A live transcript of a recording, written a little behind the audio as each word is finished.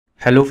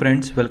Hello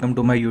friends, welcome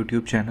to my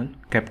YouTube channel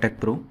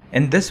Kaptechpro.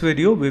 In this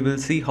video, we will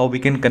see how we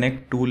can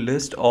connect tool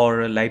list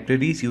or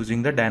libraries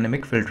using the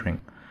dynamic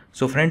filtering.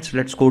 So friends,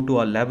 let's go to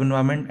our lab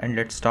environment and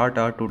let's start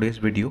our today's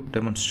video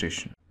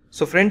demonstration.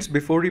 So friends,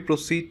 before we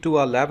proceed to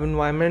our lab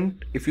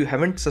environment, if you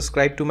haven't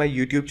subscribed to my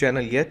YouTube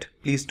channel yet,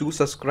 please do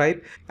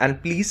subscribe and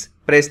please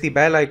press the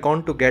bell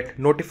icon to get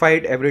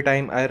notified every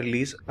time I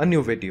release a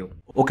new video.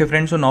 Okay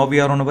friends, so now we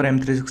are on our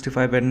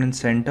M365 Admin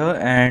Center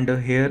and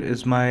here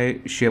is my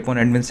SharePoint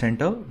Admin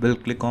Center. We'll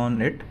click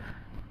on it.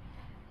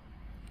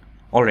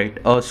 Alright,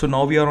 so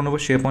now we are on our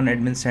SharePoint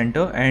Admin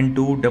Center, and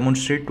to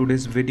demonstrate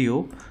today's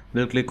video,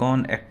 we'll click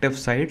on active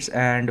sites,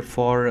 and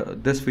for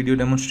this video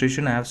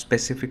demonstration I have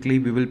specifically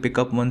we will pick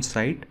up one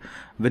site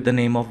with the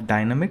name of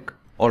dynamic.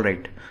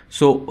 Alright,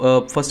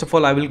 so first of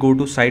all I will go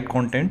to site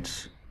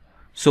contents.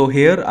 So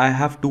here I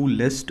have two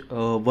lists,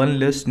 one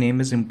list name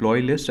is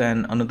employee list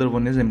and another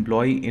one is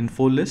employee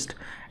info list,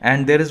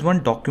 and there is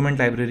one document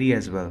library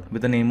as well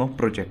with the name of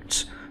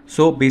projects.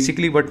 So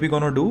basically what we're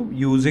gonna do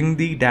using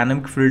the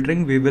dynamic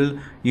filtering, we will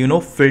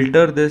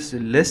filter this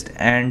list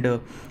and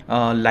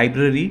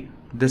library,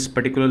 this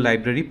particular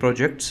library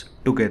projects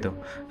together.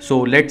 So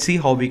let's see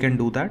how we can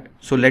do that.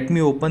 So let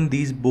me open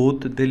these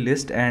both, the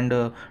list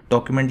and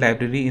document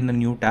library, in a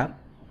new tab.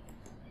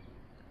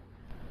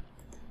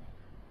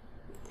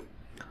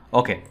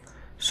 Okay,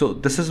 so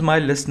this is my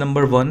list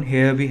number 1.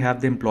 Here we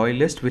have the employee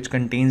list, which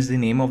contains the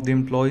name of the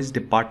employees,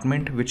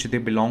 department which they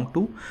belong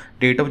to,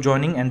 date of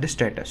joining and the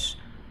status.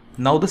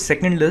 Now the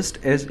second list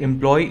is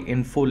employee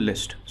info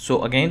list.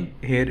 So again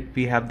here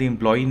we have the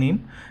employee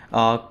name,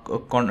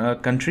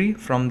 country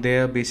from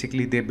there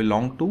basically they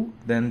belong to,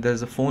 then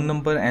there's a phone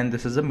number, and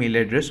this is the mail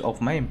address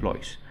of my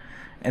employees.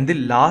 And the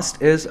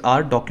last is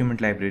our document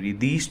library.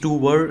 These two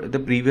were, the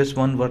previous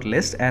one were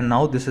list, and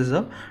now this is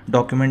a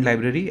document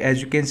library.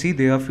 As you can see,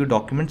 there are a few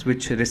documents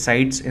which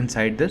resides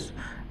inside this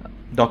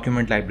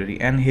document library,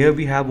 and here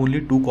we have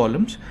only two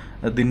columns,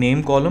 the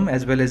name column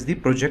as well as the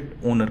project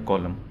owner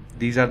column.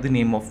 These are the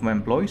name of my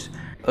employees.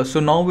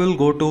 So now we'll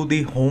go to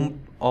the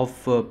home of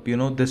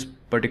this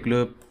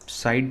particular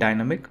site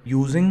dynamic.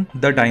 Using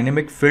the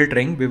dynamic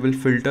filtering, we will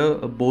filter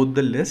both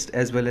the list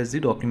as well as the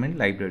document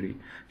library.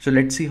 So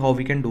let's see how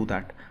we can do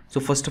that. So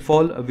first of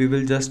all, we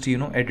will just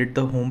edit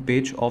the home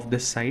page of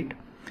this site.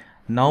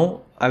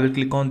 Now I will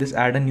click on this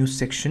add a new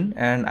section,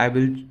 and I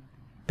will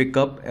pick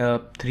up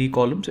 3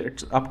 columns.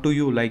 It's up to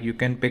you, like you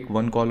can pick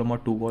 1 column or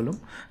 2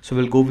 column. So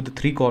we'll go with the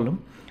 3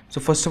 column.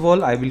 So first of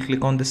all I will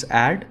click on this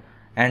add,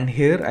 and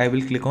here I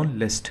will click on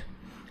list.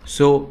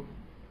 So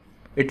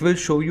it will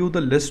show you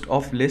the list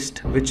of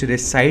list which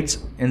resides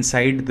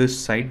inside this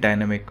site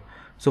dynamic.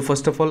 So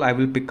first of all I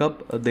will pick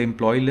up the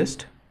employee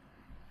list.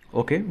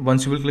 Okay,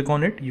 once you will click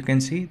on it, you can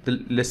see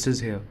the list is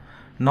here.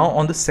 Now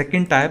on the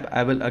second tab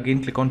I will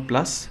again click on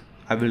plus,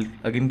 I will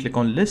again click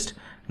on list.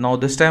 Now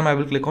this time I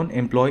will click on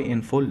employee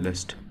info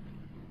list.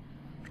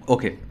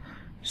 Okay,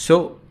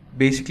 so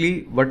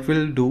basically what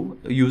we'll do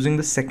using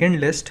the second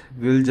list,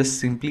 we'll just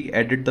simply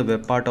edit the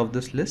web part of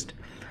this list,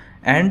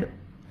 and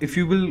if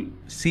you will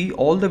see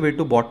all the way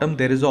to bottom,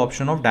 there is an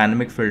option of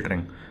dynamic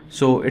filtering.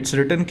 So it's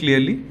written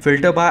clearly,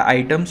 filter by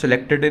item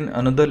selected in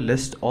another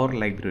list or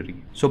library.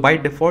 So by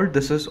default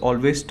this is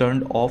always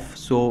turned off.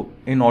 So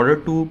in order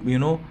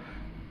to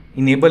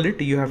enable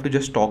it, you have to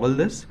just toggle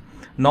this.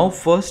 Now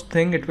first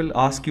thing it will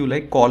ask you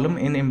like column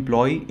in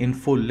employee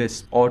info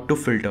list or to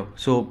filter.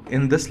 So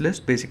in this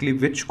list basically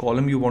which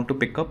column you want to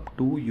pick up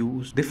to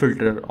use the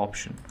filter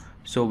option.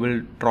 So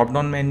we'll drop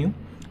down menu,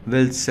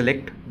 we'll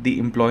select the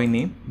employee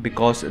name,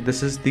 because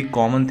this is the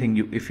common thing.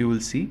 If you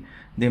will see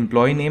the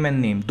employee name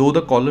and name, though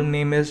the column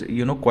name is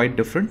quite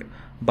different,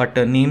 but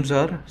names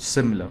are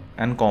similar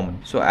and common.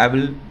 So I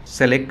will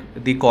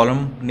select the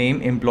column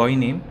name, employee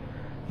name.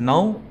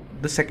 Now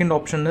the second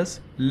option is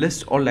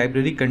list or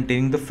library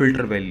containing the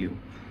filter value.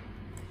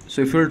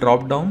 So if you will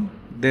drop down,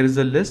 there is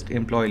a list,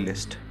 employee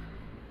list.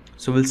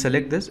 So we'll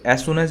select this.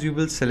 As soon as you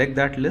will select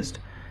that list,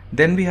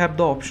 then we have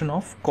the option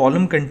of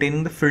column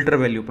containing the filter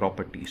value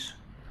properties.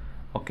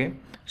 Okay,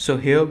 so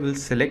here we'll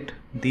select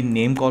the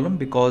name column,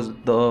 because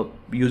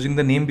using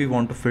the name we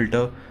want to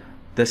filter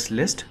this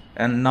list.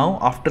 And now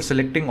after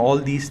selecting all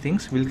these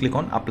things, we'll click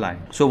on apply.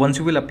 So once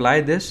you will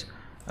apply this,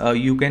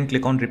 you can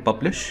click on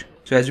republish.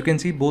 So as you can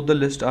see, both the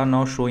lists are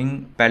now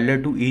showing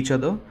parallel to each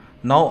other.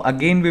 Now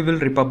again we will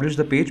republish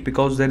the page,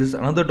 because there is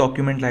another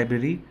document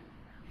library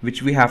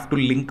which we have to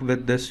link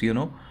with this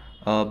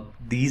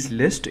these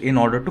lists in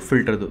order to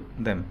filter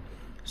them.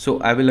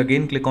 So I will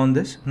again click on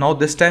this. Now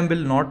this time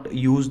we'll not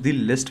use the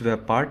list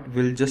web part,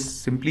 we'll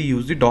just simply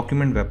use the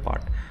document web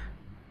part.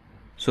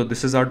 So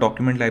this is our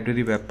document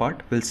library web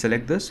part. We'll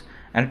select this,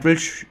 and it will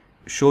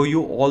show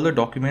you all the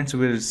documents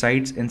which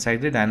resides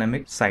inside the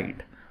dynamic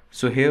site.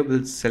 So here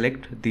we'll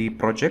select the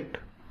project.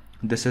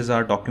 This is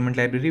our document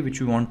library which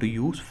we want to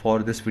use for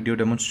this video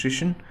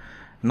demonstration.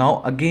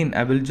 Now again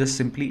I will just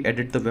simply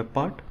edit the web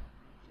part.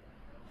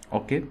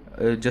 Okay,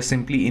 just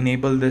simply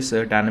enable this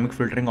dynamic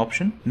filtering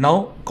option.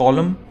 Now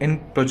column in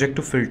project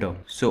to filter.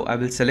 So I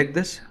will select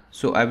this.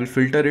 So I will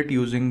filter it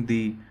using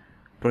the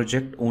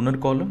project owner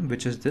column,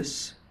 which is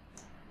this.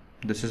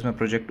 This is my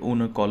project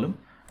owner column.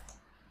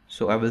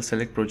 So I will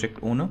select project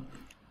owner.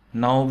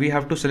 Now we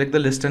have to select the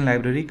list and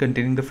library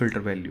containing the filter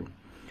value.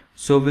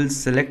 So we'll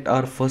select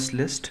our first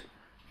list,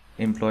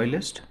 employee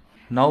list.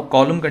 Now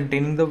column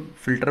containing the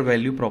filter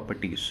value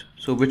properties.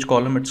 So which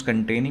column it's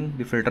containing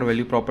the filter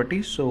value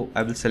properties. So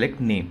I will select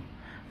name.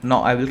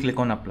 Now I will click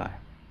on apply.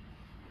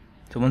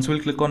 So once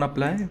we'll click on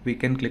apply, we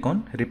can click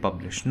on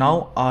republish.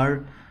 Now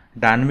our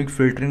dynamic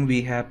filtering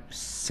we have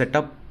set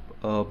up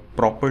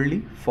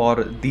properly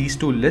for these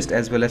two lists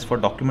as well as for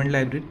document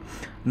library.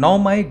 Now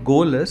my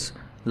goal is,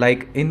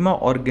 like in my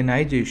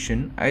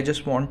organization, I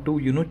just want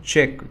to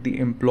check the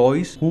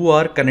employees who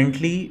are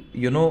currently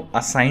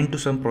assigned to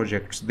some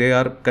projects. They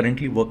are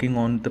currently working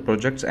on the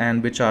projects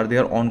and which are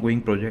their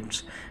ongoing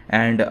projects,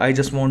 and I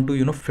just want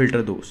to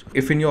filter those.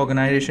 If in your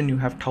organization you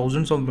have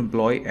thousands of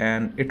employees,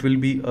 and it will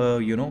be a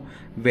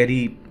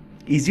very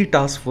easy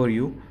task for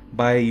you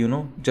by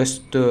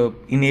just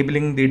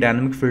enabling the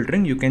dynamic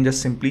filtering. You can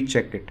just simply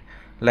check it.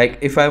 Like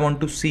if I want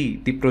to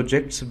see the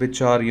projects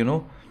which are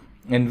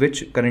in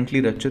which currently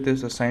Rachit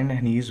is assigned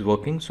and he is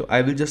working, so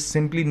I will just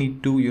simply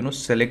need to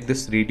select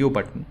this radio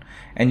button,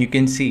 and you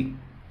can see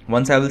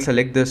once I will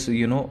select this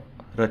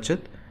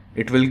Rachit,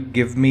 it will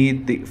give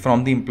me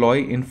from the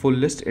employee info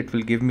list, it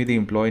will give me the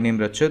employee name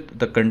Rachit,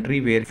 the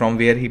country from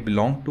where he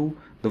belonged to,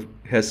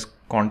 his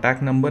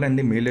contact number and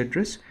the mail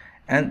address,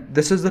 and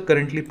this is the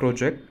currently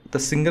project, the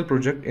single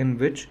project in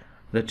which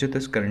Rachit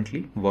is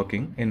currently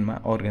working in my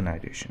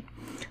organization.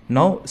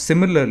 Now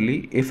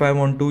similarly, if I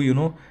want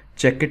to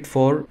check it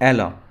for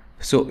Ella,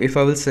 so if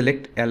I will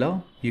select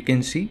Ella, you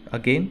can see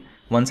again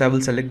once I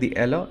will select the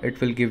Ella, it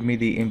will give me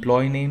the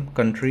employee name,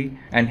 country,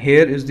 and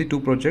here is the two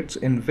projects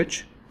in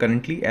which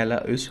currently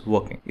Ella is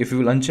working. If you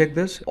will uncheck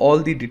this, all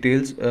the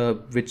details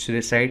which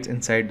resides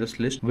inside this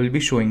list will be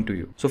showing to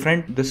you. So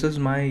friend, this is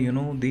my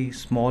the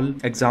small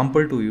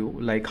example to you,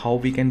 like how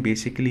we can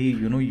basically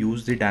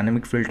use the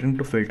dynamic filtering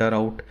to filter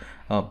out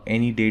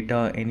any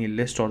data, any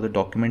list or the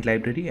document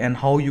library, and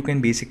how you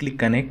can basically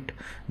connect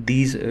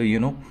these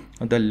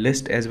the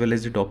list as well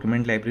as the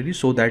document library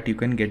so that you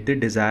can get the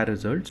desired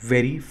results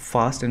very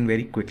fast and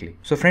very quickly.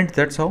 So friends,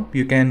 that's how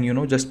you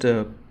can just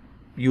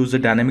use the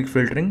dynamic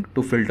filtering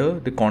to filter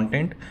the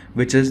content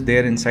which is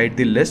there inside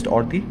the list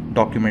or the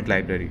document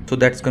library. So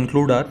that's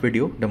conclude our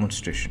video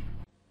demonstration.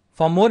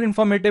 For more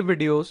informative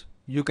videos,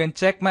 you can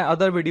check my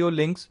other video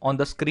links on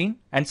the screen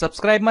and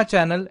subscribe my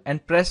channel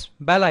and press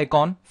bell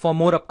icon for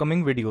more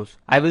upcoming videos.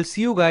 I will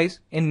see you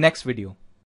guys in next video.